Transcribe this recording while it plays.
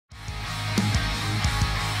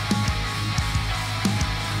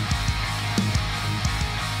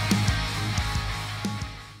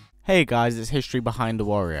Hey guys, it's History Behind the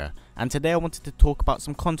Warrior, and today I wanted to talk about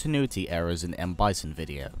some continuity errors in the M.Bison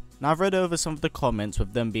video. Now I've read over some of the comments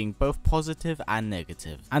with them being both positive and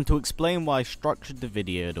negative, and to explain why I structured the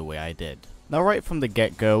video the way I did. Now right from the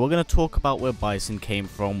get-go, we're going to talk about where Bison came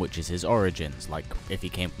from, which is his origins, like if he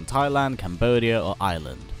came from Thailand, Cambodia or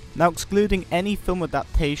Ireland. Now excluding any film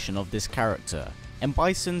adaptation of this character,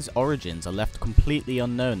 M.Bison's origins are left completely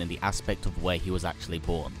unknown in the aspect of where he was actually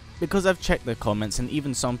born. Because I've checked the comments and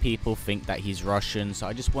even some people think that he's Russian, so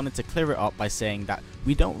I just wanted to clear it up by saying that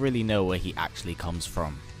we don't really know where he actually comes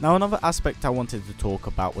from. Now another aspect I wanted to talk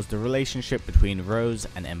about was the relationship between Rose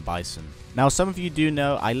and M.Bison. Now some of you do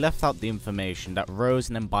know I left out the information that Rose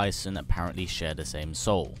and M.Bison apparently share the same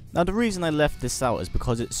soul. Now the reason I left this out is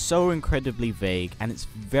because it's so incredibly vague and it's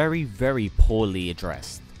very poorly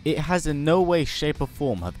addressed. It has in no way, shape or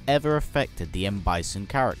form have ever affected the M.Bison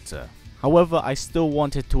character. However, I still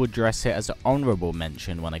wanted to address it as an honourable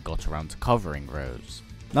mention when I got around to covering Rose.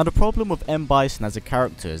 Now the problem with M.Bison as a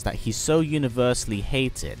character is that he's so universally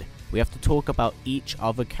hated, we have to talk about each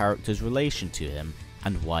other character's relation to him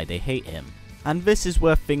and why they hate him. And this is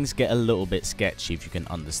where things get a little bit sketchy, if you can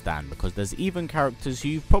understand, because there's even characters who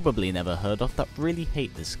you've probably never heard of that really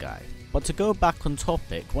hate this guy. But to go back on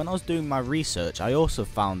topic, when I was doing my research I also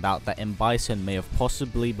found out that M.Bison may have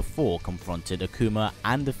possibly before confronted Akuma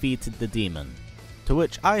and defeated the demon. To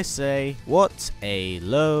which I say, what a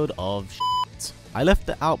load of shit. I left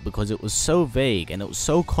it out because it was so vague and it was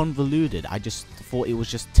so convoluted, I just thought it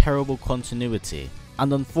was just terrible continuity.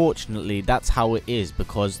 And unfortunately that's how it is,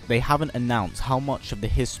 because they haven't announced how much of the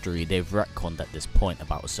history they've retconned at this point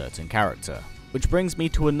about a certain character. Which brings me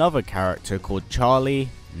to another character called Charlie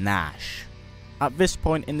Nash. At this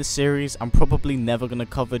point in the series, I'm probably never going to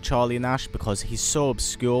cover Charlie Nash because he's so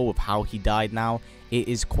obscure with how he died now. It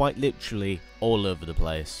is quite literally all over the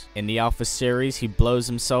place. In the Alpha series, he blows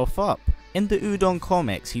himself up. In the Udon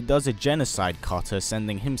comics, he does a genocide cutter,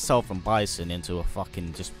 sending himself and Bison into a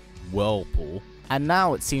fucking just whirlpool. And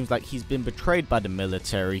now it seems like he's been betrayed by the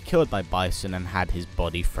military, killed by Bison and had his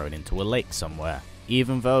body thrown into a lake somewhere.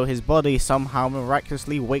 Even though his body somehow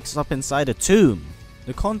miraculously wakes up inside a tomb.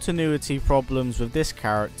 The continuity problems with this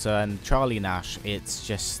character and Charlie Nash,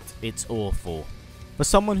 it's awful. For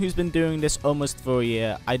someone who's been doing this almost for a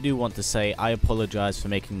year, I do want to say I apologize for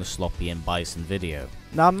making the sloppy M.Bison video.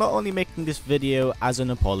 Now I'm not only making this video as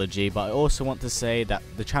an apology, but I also want to say that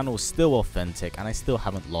the channel is still authentic and I still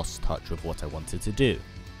haven't lost touch with what I wanted to do.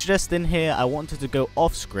 Just in here I wanted to go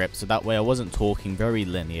off script so that way I wasn't talking very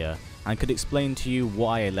linear and could explain to you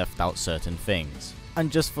why I left out certain things. And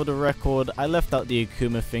just for the record, I left out the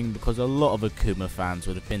Akuma thing because a lot of Akuma fans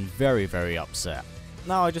would have been very upset.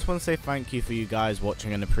 Now I just want to say thank you for you guys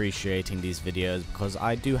watching and appreciating these videos, because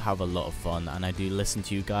I do have a lot of fun and I do listen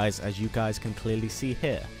to you guys, as you guys can clearly see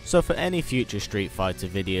here. So for any future Street Fighter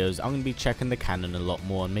videos, I'm going to be checking the canon a lot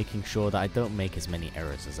more and making sure that I don't make as many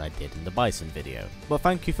errors as I did in the Bison video. But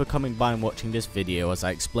thank you for coming by and watching this video as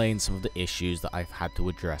I explain some of the issues that I've had to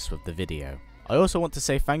address with the video. I also want to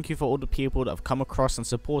say thank you for all the people that have come across and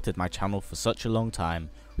supported my channel for such a long time.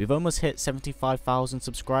 We've almost hit 75,000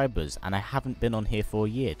 subscribers and I haven't been on here for a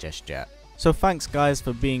year just yet. So thanks guys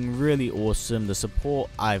for being really awesome. The support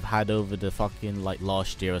I've had over the fucking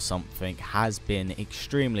last year or something has been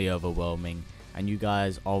extremely overwhelming, and you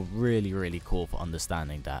guys are really cool for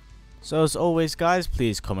understanding that. So as always guys,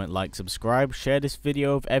 please comment, like, subscribe, share this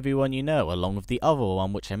video with everyone you know, along with the other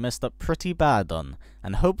one which I messed up pretty bad on,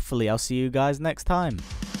 and hopefully I'll see you guys next time.